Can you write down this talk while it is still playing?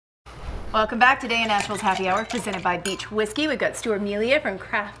Welcome back. Today in Nashville's Happy Hour, presented by Beach Whiskey. We've got Stuart Melia from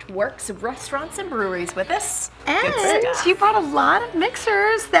Craftworks Restaurants and Breweries with us. And you brought a lot of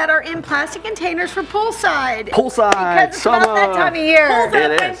mixers that are in plastic containers for Poolside. Poolside, because it's about that time of year.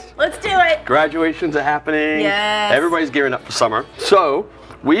 It is. Let's do it. Graduations are happening. Yes. Everybody's gearing up for summer. So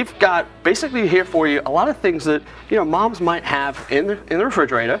we've got basically here for you a lot of things that moms might have in the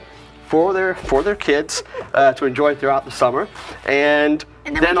refrigerator for their kids to enjoy throughout the summer. And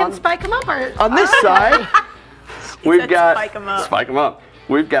then we can spike them up. On this side, we've got spike 'em up.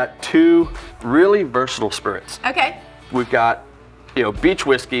 We've got two really versatile spirits. Okay. We've got Beach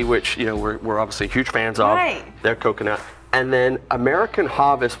Whiskey, which we're obviously huge fans of. Right. They're coconut, and then American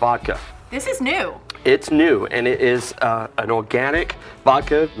Harvest vodka. This is new. It's new, and it is an organic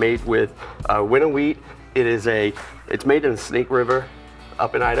vodka made with winter wheat. It's made in the Snake River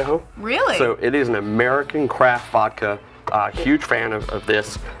up in Idaho. Really? So it is an American craft vodka. Huge fan of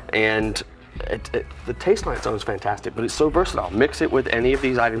this, and the taste on its own is fantastic, but it's so versatile. Mix it with any of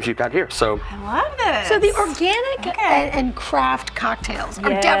these items you've got here. So I love this. So the organic and craft cocktails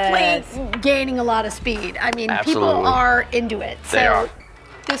are definitely gaining a lot of speed. I mean, people are into it. They are.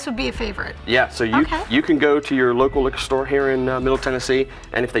 This would be a favorite. Yeah, so you can go to your local liquor store here in Middle Tennessee,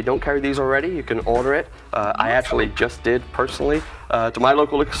 and if they don't carry these already, you can order it. I actually just did personally to my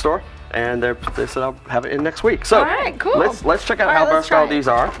local liquor store, and they said I'll have it in next week. So all right, cool. Let's check out how versatile these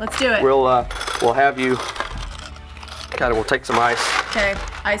are. Let's do it. We'll have you we'll take some ice. Okay,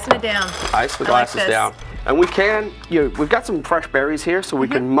 icing it down. Ice the glasses down. And we can, we've got some fresh berries here, so we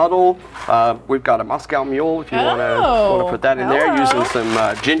can muddle. We've got a Moscow Mule if you want to put that in there, using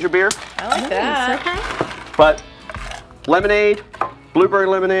some ginger beer. I like that. Okay. But lemonade, blueberry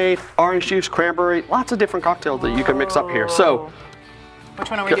lemonade, orange juice, cranberry, lots of different cocktails that you can mix up here. So, which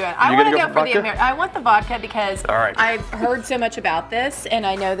one are we doing? I want to go for the American. I want the vodka because I've heard so much about this, and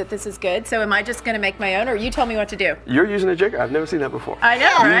I know that this is good. So am I just going to make my own, or you tell me what to do? You're using a jigger. I've never seen that before. I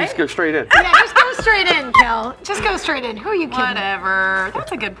know, right? You just go straight in. Yeah, just go straight in, Kel. Just go straight in. Who are you kidding? Whatever.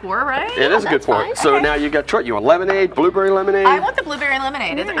 That's a good pour, right? It is a good pour. So now you got choice. You want lemonade, blueberry lemonade? I want the blueberry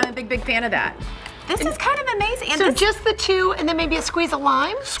lemonade. I'm a big fan of that. This is kind of amazing. And so just the two, and then maybe a squeeze of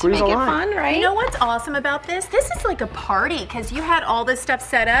lime to make it fun, right? You know what's awesome about this? This is like a party, because you had all this stuff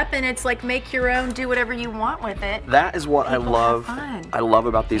set up, and it's like make your own, do whatever you want with it. That is what I love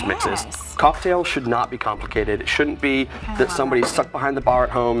about these mixes. Cocktails should not be complicated. It shouldn't be that somebody's stuck behind the bar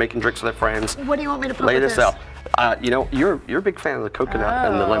at home making drinks with their friends. What do you want me to put Lay with this out. You're a big fan of the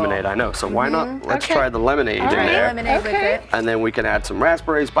coconut and the lemonade, I know. So why not? Let's try the lemonade in there. Lemonade with it. And then we can add some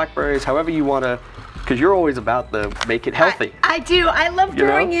raspberries, blackberries, however you want to. Because you're always about the make it healthy. I do. I love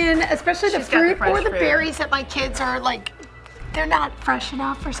throwing in, especially the fruit or the berries that my kids are like, they're not fresh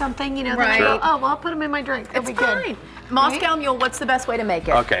enough or something. You know, they go, oh, well, I'll put them in my drink. It'll be good. Moscow Mule, what's the best way to make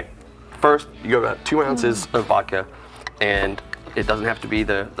it? Okay. First, you go about 2 ounces of vodka, and it doesn't have to be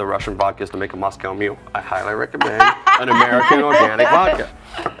the Russian vodkas to make a Moscow Mule. I highly recommend an American organic vodka.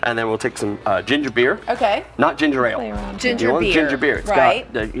 And then we'll take some ginger beer. Okay. Not ginger ale. Ginger beer. Ginger beer. It's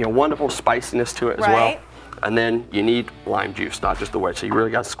got wonderful spiciness to it as well. And then you need lime juice, not just the wedge. So you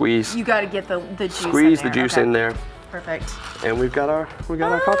really got to squeeze. You got to get the juice. Squeeze the juice in there. Perfect. And we've got our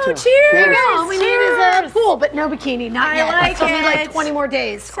cocktail. Cheers! All we need is a pool, but no bikini. Not yet. Like it's only like 20 more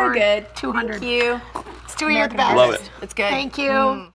days. So good. 200. Thank you. Stuart, you're the best. Love it. It's good. Thank you.